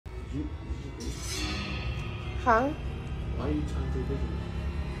Huh? Why are you trying to take pictures?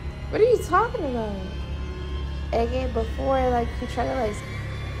 What are you talking about? Again, before, like, you try to, like,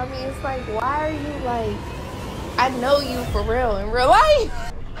 I mean, it's like, why are you, like, I know you for real in real life.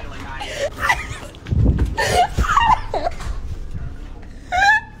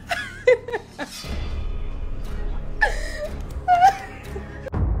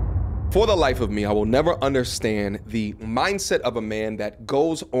 For the life of me, I will never understand the mindset of a man that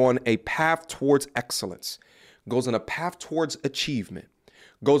goes on a path towards excellence, goes on a path towards achievement,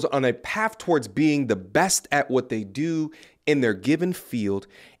 goes on a path towards being the best at what they do in their given field,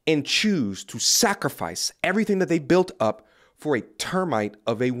 and choose to sacrifice everything that they built up for a termite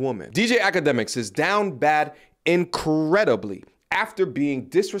of a woman. DJ Akademiks is down bad incredibly after being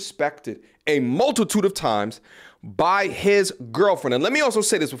disrespected a multitude of times by his girlfriend. And let me also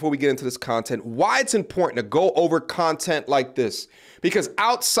say this before we get into this content, why it's important to go over content like this. Because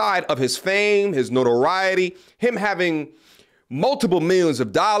outside of his fame, his notoriety, him having multiple millions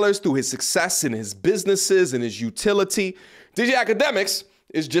of dollars through his success in his businesses and his utility, DJ Akademiks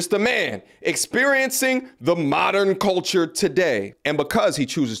is just a man experiencing the modern culture today. And because he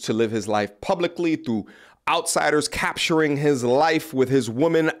chooses to live his life publicly through outsiders capturing his life with his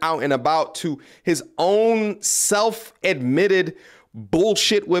woman out and about to his own self-admitted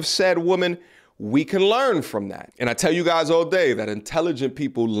bullshit with said woman, we can learn from that. And I tell you guys all day that intelligent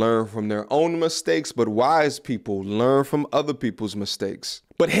people learn from their own mistakes, but wise people learn from other people's mistakes.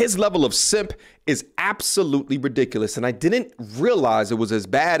 But his level of simp is absolutely ridiculous. And I didn't realize it was as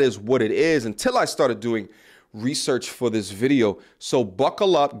bad as what it is until I started doing research for this video. So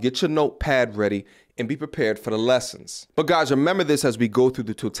buckle up, get your notepad ready, and be prepared for the lessons. But guys, remember this as we go through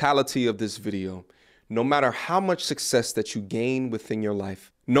the totality of this video. No matter how much success that you gain within your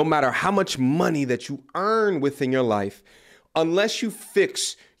life, no matter how much money that you earn within your life, unless you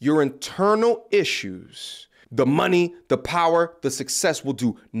fix your internal issues, the money, the power, the success will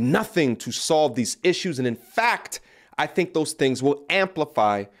do nothing to solve these issues. And in fact, I think those things will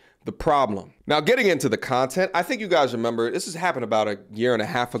amplify the problem. Now, getting into the content, I think you guys remember, this has happened about a year and a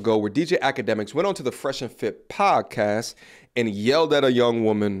half ago where DJ Akademiks went onto the Fresh and Fit podcast and yelled at a young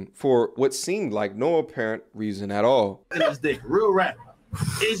woman for what seemed like no apparent reason at all. This dick, real rap.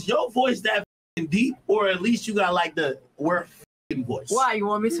 Is your voice that deep, or at least you got like the word voice? Why, you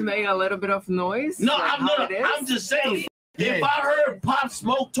want me to make a little bit of noise? No, like I'm just saying. If I heard Pop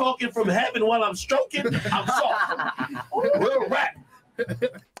Smoke talking from heaven while I'm stroking, I'm soft. Real rap.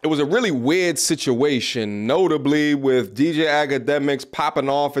 It was a really weird situation, notably with DJ Akademiks popping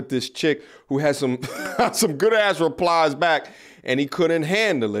off at this chick who has some good ass replies back, and he couldn't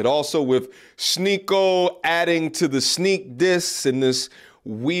handle it. Also with Sneeko adding to the sneak diss and this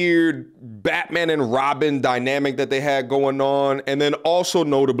weird Batman and Robin dynamic that they had going on. And then also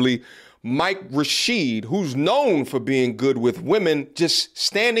notably Mike Rashid, who's known for being good with women, just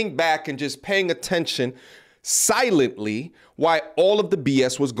standing back and just paying attention silently while all of the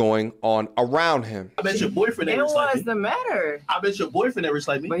BS was going on around him. I bet your boyfriend never What was the matter? I bet your boyfriend never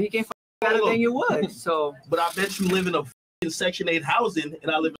slight me. But he can't better than you would, so. But I bet you live in a Section 8 housing,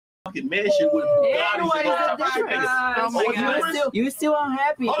 and I live in a fucking mansion with You still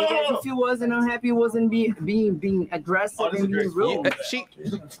unhappy because if you wasn't unhappy, you wasn't being aggressive and being rude.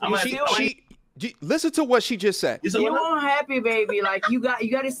 Listen to what she just said. You unhappy, baby. Like you got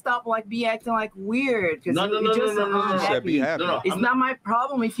to stop like be acting like weird. No. It's not my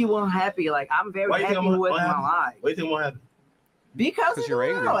problem if you weren't happy. Like I'm very happy with my life. Why do you think what happened? Because you're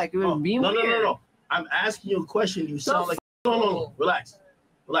angry. Like being weird. No. I'm asking you a question. You sound like no. Relax,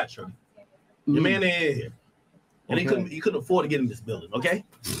 Shirley. Your man ain't here, and he couldn't afford to get in this building. Okay,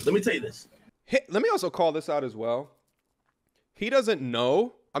 let me tell you this. Let me also call this out as well. He doesn't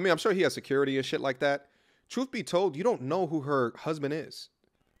know. I mean, I'm sure he has security and shit like that. Truth be told, you don't know who her husband is.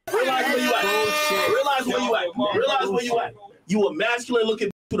 Realize where you at. Realize where you at. You a masculine looking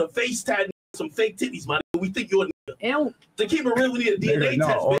with a face tat and some fake titties, man. We think you're a nigga. To keep it real, we need a DNA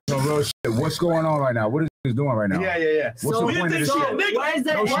test. No, real shit. What's going on right now? What is he doing right now? Yeah. What's the point of this shit? Why is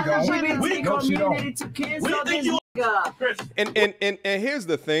that? And here's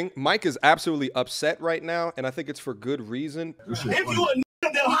the thing. Mike is absolutely upset right now, and I think it's for good reason. If you a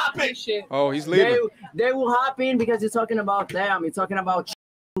nigga, they'll hop in. Oh, he's leaving. They will hop in because you're talking about them. You're talking about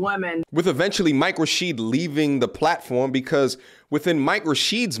women. With eventually Mike Rashid leaving the platform because within Mike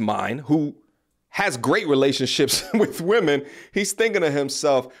Rashid's mind, who has great relationships with women, he's thinking to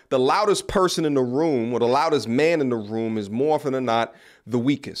himself, the loudest person in the room or the loudest man in the room is more often than not the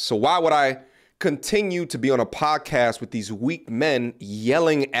weakest. So why would I continue to be on a podcast with these weak men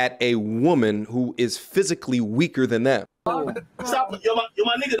yelling at a woman who is physically weaker than them? Stop. You're my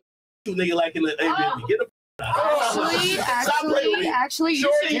nigga. you nigga like in the Airbnb. Get the Actually,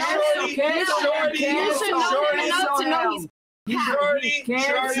 you should know to know he's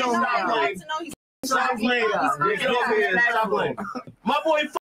Stop playing. Get over here. Stop playing. My boy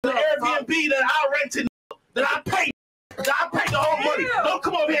the Airbnb that I rented, that I paid the whole money. Don't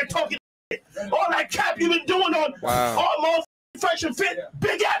come over here talking all that cap you've been doing on all more fresh and fit.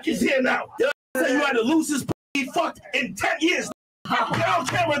 Big Ack is here now. You had to lose his he fucked in 10 years. Get on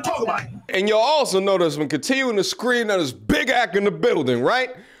camera and talk about it. And you'll also notice when continuing to scream that there's Big Ack in the building,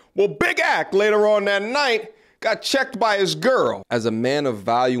 right? Well, Big Ack later on that night got checked by his girl. As a man of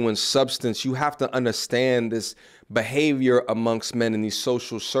value and substance, you have to understand this behavior amongst men in these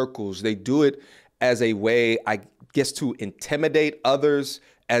social circles. They do it as a way, I guess, to intimidate others,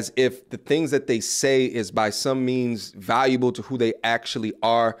 as if the things that they say is by some means valuable to who they actually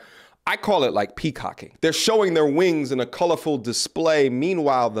are. I call it like peacocking. They're showing their wings in a colorful display.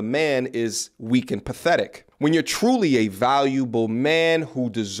 Meanwhile, the man is weak and pathetic. When you're truly a valuable man who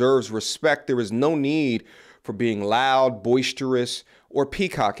deserves respect, there is no need for being loud, boisterous, or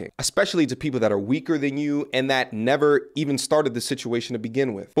peacocking, especially to people that are weaker than you and that never even started the situation to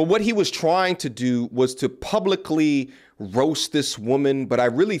begin with. But what he was trying to do was to publicly roast this woman, but I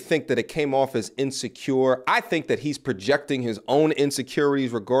really think that it came off as insecure. I think that he's projecting his own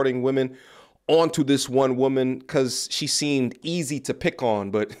insecurities regarding women onto this one woman because she seemed easy to pick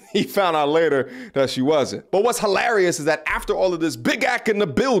on, but he found out later that she wasn't. But what's hilarious is that after all of this Big Ack in the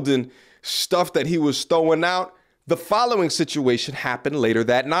building stuff that he was throwing out, the following situation happened later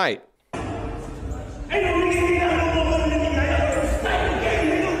that night.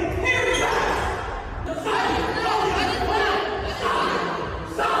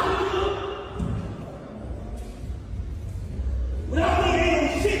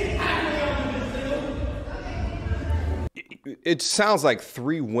 It sounds like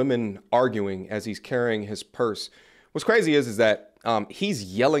three women arguing as he's carrying his purse. What's crazy is that he's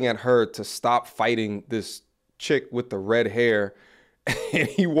yelling at her to stop fighting this chick with the red hair, and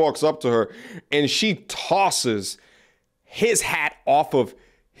he walks up to her and she tosses his hat off of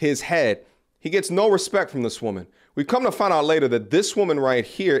his head. He gets no respect from this woman. We come to find out later that this woman right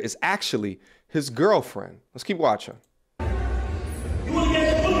here is actually his girlfriend. Let's keep watching.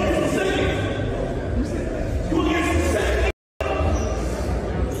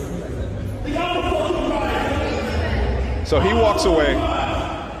 So he walks away.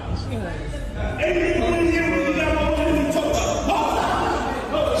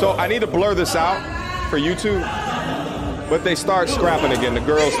 So I need to blur this out for YouTube, but they start scrapping again. The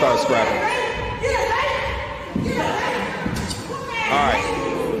girls start scrapping. All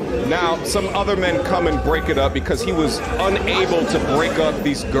right. Now some other men come and break it up because he was unable to break up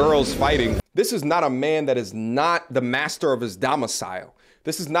these girls fighting. This is not a man that is not the master of his domicile.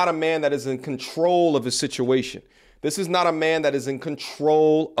 This is not a man that is in control of his situation. This is not a man that is in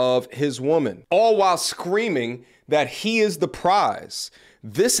control of his woman, all while screaming that he is the prize.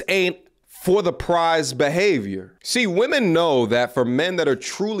 This ain't for the prize behavior. See, women know that for men that are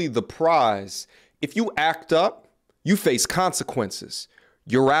truly the prize, if you act up, you face consequences.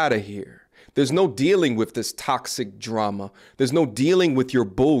 You're out of here. There's no dealing with this toxic drama. There's no dealing with your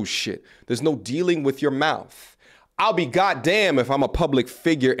bullshit. There's no dealing with your mouth. I'll be goddamn if I'm a public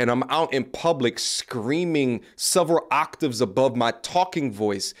figure and I'm out in public screaming several octaves above my talking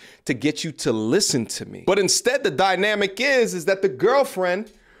voice to get you to listen to me. But instead, the dynamic is that the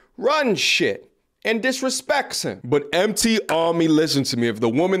girlfriend runs shit and disrespects him. But MT Army, listen to me. If the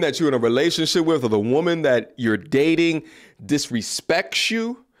woman that you're in a relationship with or the woman that you're dating disrespects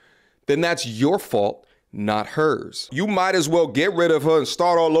you, then that's your fault, not hers. You might as well get rid of her and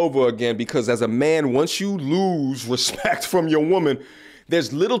start all over again, because as a man, once you lose respect from your woman,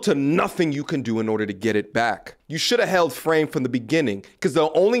 there's little to nothing you can do in order to get it back. You should have held frame from the beginning, because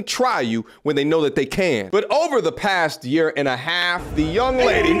they'll only try you when they know that they can. But over the past year and a half, the young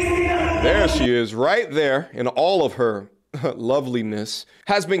lady, there she is right there in all of her loveliness,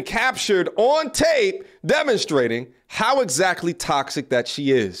 has been captured on tape demonstrating how exactly toxic that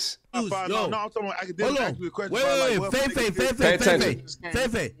she is. No, I'm talking about academics. Wait.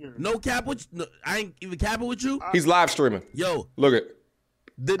 No cap with you. I ain't even capping with you. He's live streaming. Yo, look at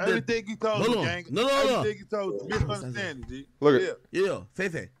everything you told me, gang. No. Everything you told me, misunderstanding, G. Look at Yeah,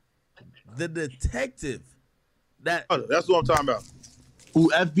 Fefe. The detective that that's what I'm talking about. Who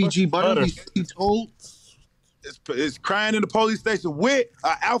FBG Butter, he told? It's crying in the police station with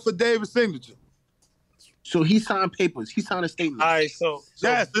an Alpha Davis signature. So he signed papers. He signed a statement. All right, so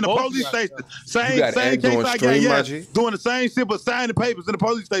yes, in the police station. Same case I got, doing the same shit, but signing papers in the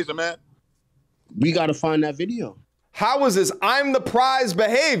police station, man. We got to find that video. How is this I'm the prize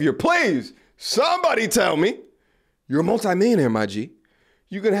behavior? Please, somebody tell me. You're a multimillionaire, my G.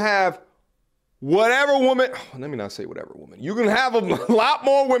 You can have whatever woman, let me not say whatever woman. You can have a lot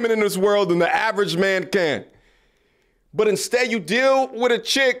more women in this world than the average man can. But instead you deal with a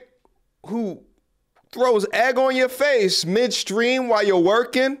chick who throws egg on your face midstream while you're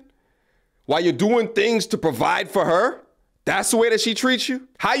working, while you're doing things to provide for her. That's the way that she treats you.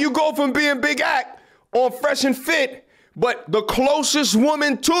 How you go from being Big Act on Fresh and Fit, but the closest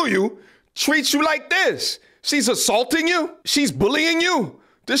woman to you treats you like this? She's assaulting you. She's bullying you.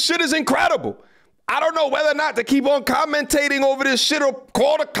 This shit is incredible. I don't know whether or not to keep on commentating over this shit or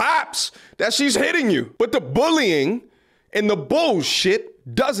call the cops that she's hitting you. But the bullying and the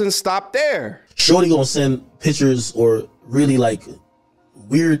bullshit doesn't stop there. Shorty gonna send pictures or really like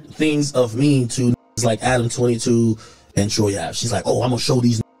weird things of me to like Adam22 and Troy Ave. She's like, oh, I'm gonna show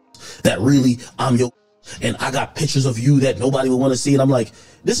these that really I'm your, and I got pictures of you that nobody would want to see. And I'm like,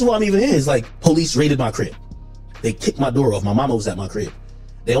 this is why I'm even here. It's like police raided my crib. They kicked my door off. My mama was at my crib.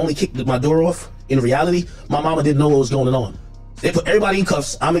 They only kicked my door off. In reality, my mama didn't know what was going on. They put everybody in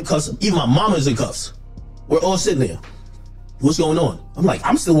cuffs. I'm in cuffs. Even my mama is in cuffs. We're all sitting there. What's going on? I'm like,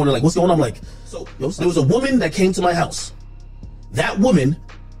 I'm still wondering, like, what's going on? I'm like, so there was a woman that came to my house. That woman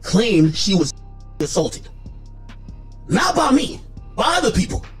claimed she was assaulted. Not by me, by other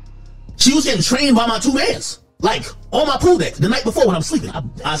people. She was getting trained by my two mans, like on my pool deck the night before when I'm sleeping.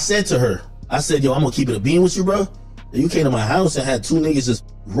 I said to her, I said, yo, I'm gonna keep it a bean with you, bro. You came to my house and had two niggas just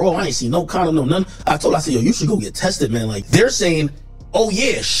raw. I ain't seen no condom, no none. I told her, I said, yo, you should go get tested, man. Like, they're saying, oh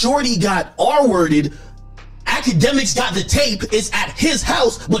yeah, Shorty got R-worded. Akademiks got the tape. It's at his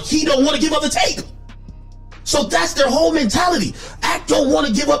house, but he don't want to give up the tape. So that's their whole mentality. Act don't want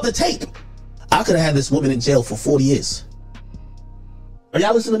to give up the tape. I could have had this woman in jail for 40 years. Are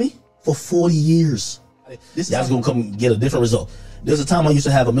y'all listening to me? For 40 years. This guy's gonna come get a different result. There's a time I used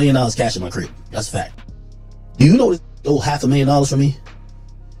to have $1 million cash in my crib. That's a fact. Do you know this old $500,000 for me?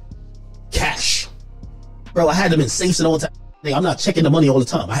 Cash. Bro, I had them in safes and all the time. I'm not checking the money all the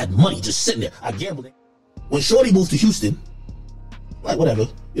time. I had money just sitting there. I gambled it. When Shorty moved to Houston, like whatever,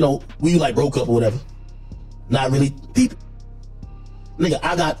 you know, we like broke up or whatever. Not really people. Nigga,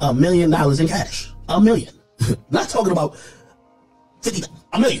 I got $1 million in cash. $1 million. Not talking about 50,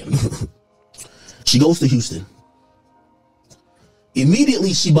 $1 million. She goes to Houston.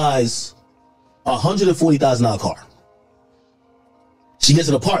 Immediately she buys a $140,000 car. She gets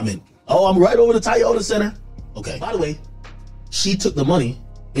an apartment. Oh, I'm right over the Toyota Center. Okay. By the way, she took the money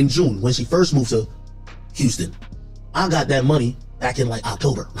in June when she first moved to Houston. I got that money back in like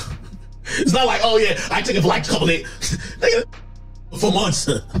October. It's not like, oh yeah, I took it for like a couple days. For months.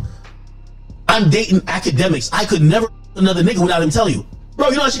 I'm dating Akademiks. I could never another nigga without him telling you. Bro,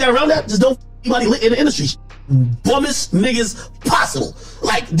 you know how she got around that? Just don't anybody lit in the industry. Bummest niggas possible.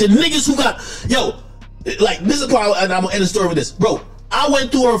 Like the niggas who got, yo, like this is probably, and I'm gonna end the story with this. Bro, I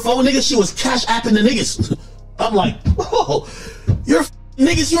went through her phone, nigga. She was cash apping the niggas. I'm like, oh, you're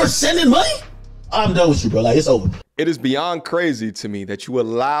niggas, you're sending money? I'm done with you, bro. Like, it's over. It is beyond crazy to me that you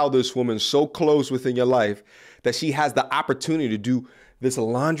allow this woman so close within your life that she has the opportunity to do this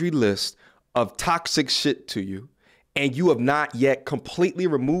laundry list of toxic shit to you, and you have not yet completely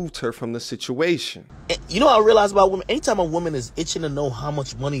removed her from the situation. You know what I realized about women? Anytime a woman is itching to know how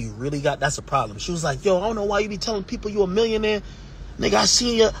much money you really got, that's a problem. She was like, yo, I don't know why you be telling people you a millionaire. Nigga, I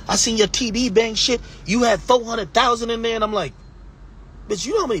seen your TD bank shit. You had 400,000 in there, and I'm like, bitch,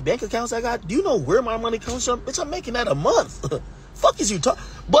 you know how many bank accounts I got? Do you know where my money comes from? Bitch, I'm making that a month. Fuck is you talking?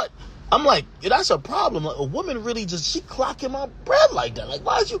 But I'm like, yeah, that's a problem. Like, a woman really just, she clocking my bread like that. Like,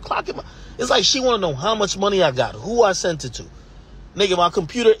 why is you clocking my, it's like she want to know how much money I got, who I sent it to. Nigga, my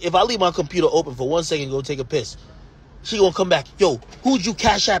computer, if I leave my computer open for 1 second and go take a piss, she gonna come back, yo, who'd you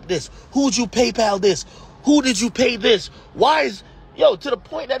Cash App this? Who'd you PayPal this? Who did you pay this? Why is, yo, to the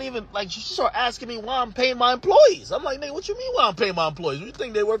point that even, like, she started asking me why I'm paying my employees. I'm like, nigga, what you mean why I'm paying my employees? You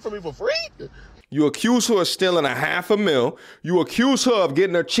think they work for me for free? You accuse her of stealing $500,000. You accuse her of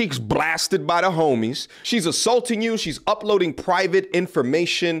getting her cheeks blasted by the homies. She's assaulting you. She's uploading private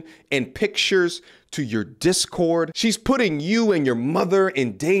information and pictures to your Discord. She's putting you and your mother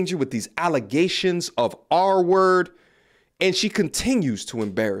in danger with these allegations of R-word, and she continues to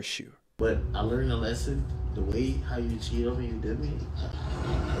embarrass you. But I learned a lesson. The way how you cheat on me, you did me,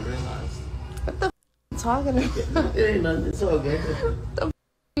 I realized. What the f you talking about? It ain't nothing. It's all good. What the f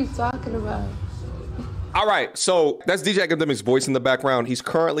you talking about? All right, so that's DJ Akademiks' voice in the background. He's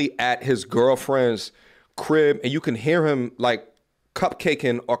currently at his girlfriend's crib, and you can hear him like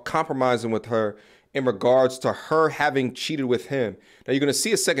cupcaking or compromising with her in regards to her having cheated with him. Now you're gonna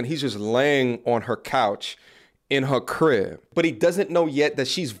see a second, he's just laying on her couch in her crib. But he doesn't know yet that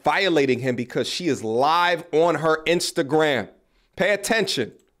she's violating him because she is live on her Instagram. Pay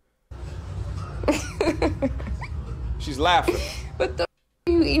attention. She's laughing. What the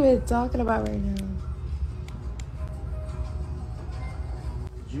are you even talking about right now?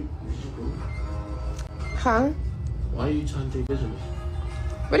 Huh? Why are you trying to take pictures?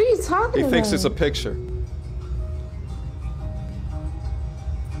 What are you talking about? He thinks it's a picture.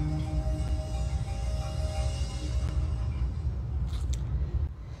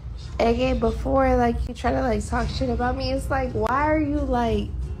 Again, before like you try to like talk shit about me, it's like, why are you like,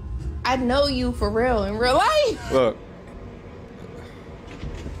 I know you for real in real life. Look.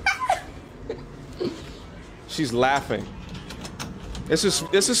 She's laughing. This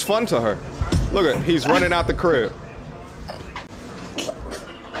is fun to her. Look at, he's running out the crib.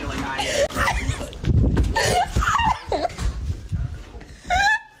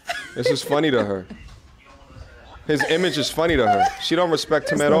 This is funny to her. His image is funny to her. She don't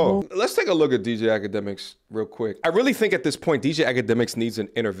respect him at all. Let's take a look at DJ Akademiks real quick. I really think at this point, DJ Akademiks needs an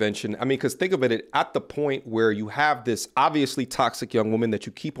intervention. I mean, because think of it, at the point where you have this obviously toxic young woman that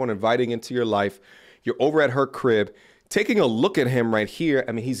you keep on inviting into your life, you're over at her crib, taking a look at him right here.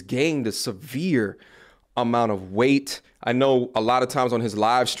 I mean, he's gained a severe amount of weight. I know a lot of times on his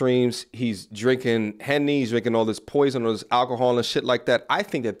live streams, he's drinking Henny, he's drinking all this poison, all this alcohol and shit like that. I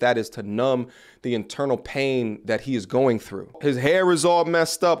think that that is to numb the internal pain that he is going through. His hair is all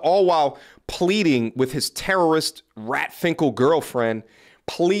messed up, all while pleading with his terrorist Rat Finkel girlfriend,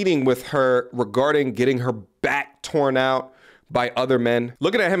 pleading with her regarding getting her back torn out by other men.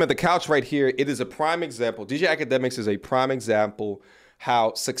 Looking at him at the couch right here, it is a prime example. DJ Akademiks is a prime example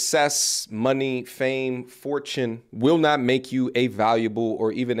how success, money, fame, fortune will not make you a valuable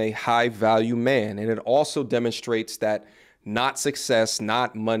or even a high value man. And it also demonstrates that not success,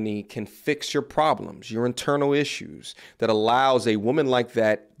 not money can fix your problems, your internal issues that allows a woman like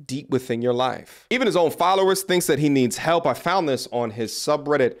that deep within your life. Even his own followers thinks that he needs help. I found this on his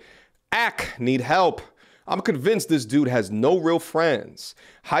subreddit, Need Help. I'm convinced this dude has no real friends.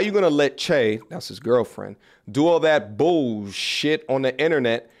 How you gonna let Che, that's his girlfriend, do all that bullshit on the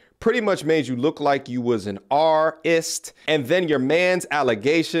internet? Pretty much made you look like you was an artist. And then your man's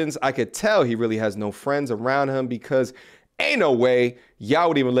allegations, I could tell he really has no friends around him because ain't no way y'all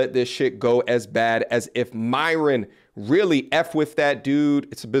would even let this shit go as bad as if Myron really F with that dude.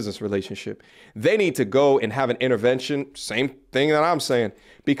 It's a business relationship. They need to go and have an intervention. Same thing that I'm saying.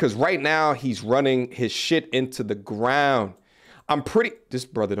 Because right now he's running his shit into the ground. This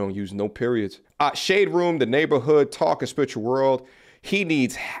brother don't use no periods. Shade Room, The Neighborhood, Talk and Spiritual World. He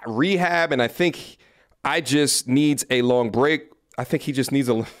needs rehab, and I think I just needs a long break. I think he just needs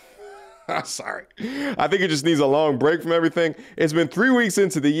a... Sorry. I think he just needs a long break from everything. It's been 3 weeks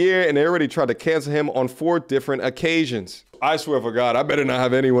into the year, and they already tried to cancel him on 4 different occasions. I swear for God, I better not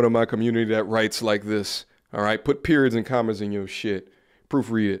have anyone in my community that writes like this. All right? Put periods and commas in your shit.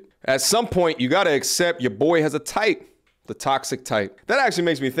 Proofread it. At some point, you got to accept your boy has a type. The toxic type. That actually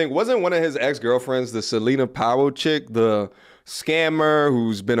makes me think, wasn't one of his ex-girlfriends the Selena Powell chick, the scammer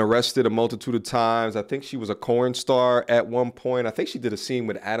who's been arrested a multitude of times? I think she was a porn star at one point. I think she did a scene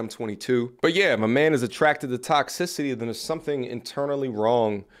with Adam 22. But yeah, if a man is attracted to toxicity, then there's something internally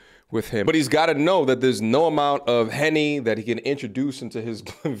wrong with him. But he's got to know that there's no amount of Henny that he can introduce into his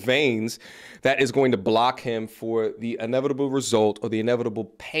veins that is going to block him for the inevitable result or the inevitable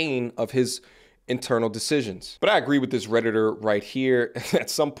pain of his internal decisions. But I agree with this Redditor right here. At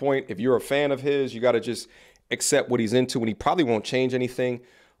some point, if you're a fan of his, you got to just accept what he's into, and he probably won't change anything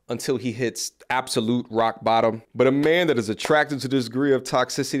until he hits absolute rock bottom. But a man that is attracted to this degree of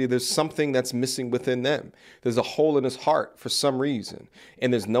toxicity, there's something that's missing within them. There's a hole in his heart for some reason.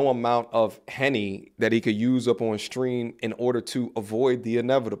 And there's no amount of Henny that he could use up on stream in order to avoid the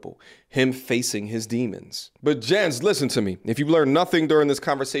inevitable, him facing his demons. But gents, listen to me. If you've learned nothing during this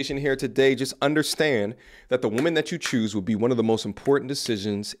conversation here today, just understand that the woman that you choose will be one of the most important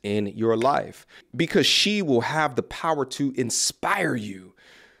decisions in your life, because she will have the power to inspire you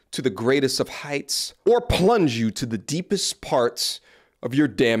to the greatest of heights or plunge you to the deepest parts of your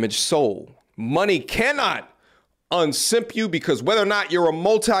damaged soul. Money cannot unsimp you, because whether or not you're a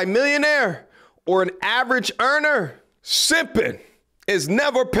multi-millionaire or an average earner, simping is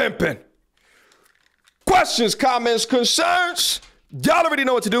never pimping. Questions, comments, concerns? Y'all already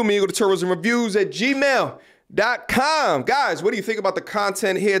know what to do. Me, go to tourismreviews@gmail.com. Guys, what do you think about the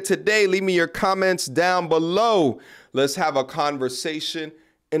content here today? Leave me your comments down below. Let's have a conversation,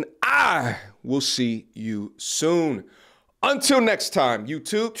 and I will see you soon. Until next time,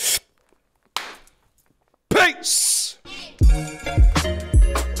 YouTube. Peace.